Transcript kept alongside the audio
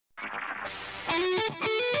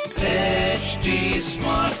HT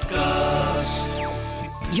Smartcast.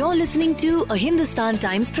 You're listening to a Hindustan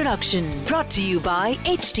Times production brought to you by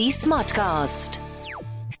HT Smartcast.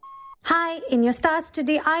 Hi, in your stars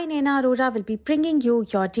today, I, Naina Arora, will be bringing you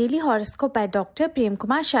your daily horoscope by Dr. Prem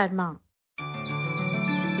Kumar Sharma.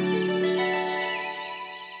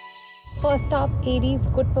 First up, Aries,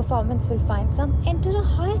 good performance will find some enter a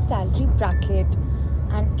high salary bracket.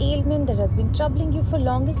 An ailment that has been troubling you for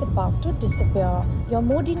long is about to disappear. Your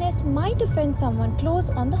moodiness might offend someone close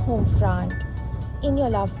on the home front. In your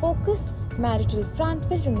love focus, marital front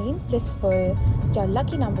will remain blissful. Your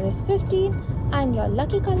lucky number is 15 and your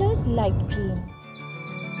lucky color is light green.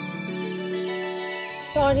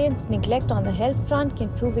 Taurians, neglect on the health front can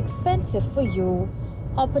prove expensive for you.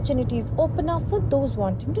 Opportunities open up for those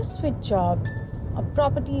wanting to switch jobs. A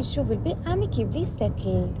property issue will be amicably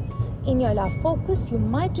settled. In your love focus, you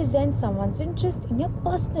might resent someone's interest in your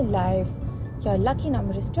personal life. Your lucky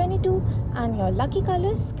number is 22 and your lucky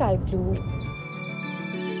color is sky blue.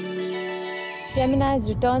 Gemini's,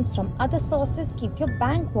 returns from other sources keep your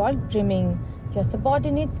bank vault brimming. Your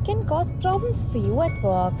subordinates can cause problems for you at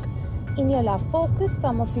work. In your love focus,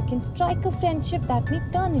 some of you can strike a friendship that may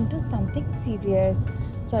turn into something serious.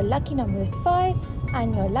 Your lucky number is 5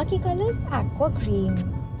 and your lucky color is aqua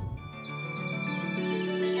green.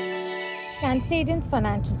 Cancerians,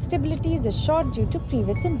 financial stability is assured due to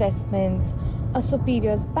previous investments. A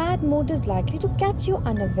superior's bad mood is likely to catch you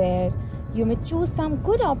unaware. You may choose some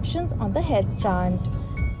good options on the health front.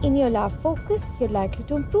 In your love focus, you're likely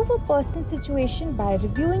to improve a person's situation by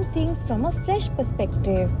reviewing things from a fresh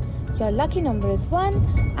perspective. Your lucky number is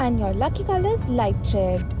 1 and your lucky color is light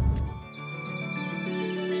red.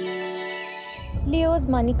 Leo's,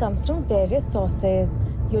 money comes from various sources.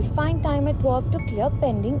 You'll find time at work to clear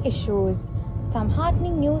pending issues. Some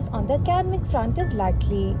heartening news on the academic front is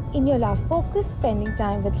likely. In your love focus, spending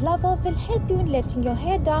time with lover will help you in letting your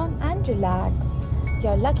hair down and relax.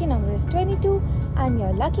 Your lucky number is 22 and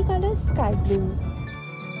your lucky color is sky blue.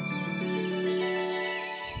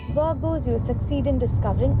 Virgos, you succeed in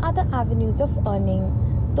discovering other avenues of earning.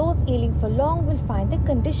 Those ailing for long will find their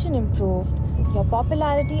condition improved. Your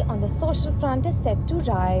popularity on the social front is set to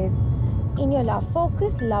rise. In your love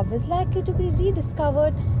focus, love is likely to be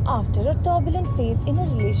rediscovered after a turbulent phase in a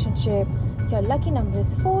relationship. Your lucky number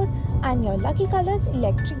is 4 and your lucky color is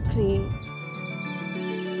electric grey.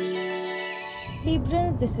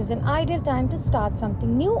 Librans, this is an ideal time to start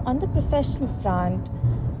something new on the professional front.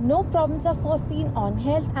 No problems are foreseen on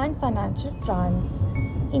health and financial fronts.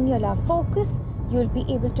 In your love focus, you will be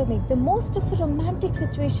able to make the most of a romantic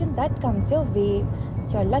situation that comes your way.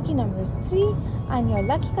 Your lucky number is 3 and your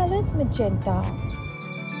lucky color is magenta.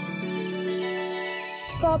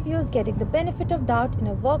 Scorpios, getting the benefit of doubt in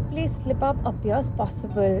a workplace slip-up appears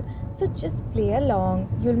possible, so just play along.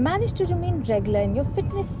 You'll manage to remain regular in your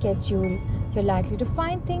fitness schedule. You're likely to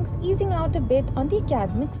find things easing out a bit on the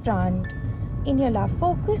academic front. In your love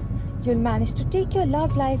focus, you'll manage to take your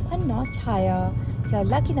love life a notch higher. Your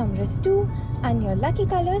lucky number is 2 and your lucky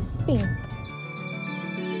color is pink.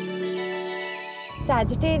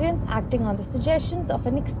 Sagittarians, acting on the suggestions of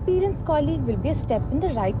an experienced colleague will be a step in the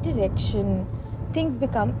right direction. Things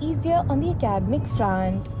become easier on the academic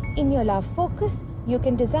front. In your love focus, you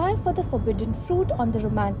can desire for the forbidden fruit on the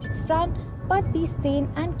romantic front, but be sane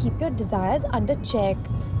and keep your desires under check.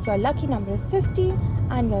 Your lucky number is 15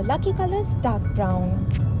 and your lucky color is dark brown.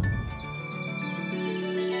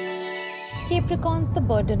 Capricorns, the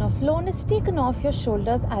burden of loan is taken off your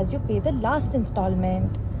shoulders as you pay the last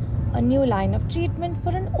installment. A new line of treatment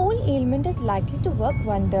for an old ailment is likely to work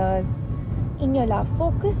wonders. In your love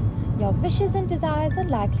focus, your wishes and desires are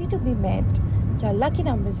likely to be met. Your lucky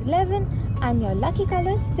number is 11 and your lucky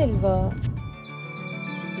color is silver.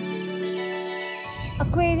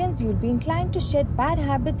 Aquarians, you'll be inclined to shed bad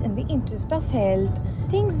habits in the interest of health.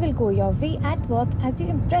 Things will go your way at work as you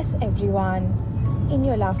impress everyone. In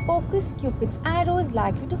your love focus, Cupid's arrow is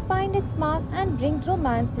likely to find its mark and bring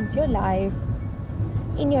romance into your life.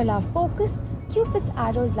 In your love focus, Cupid's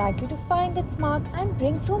arrow is likely to find its mark and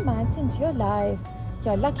bring romance into your life.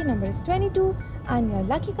 Your lucky number is 22 and your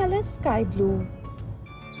lucky color is sky blue.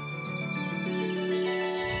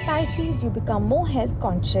 Pisces, you become more health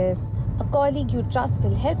conscious. A colleague you trust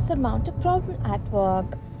will help surmount a problem at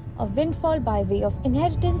work. A windfall by way of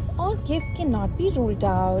inheritance or gift cannot be ruled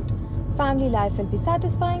out. Family life will be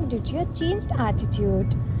satisfying due to your changed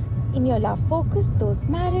attitude. In your love focus, those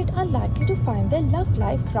married are likely to find their love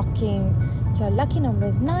life rocking. Your lucky number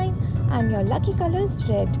is 9 and your lucky color is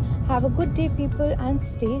red. Have a good day, people, and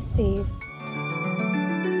stay safe.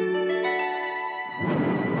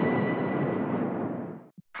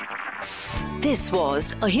 This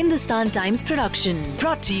was a Hindustan Times production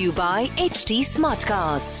brought to you by HT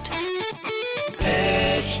Smartcast.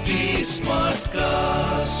 HT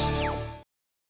Smartcast.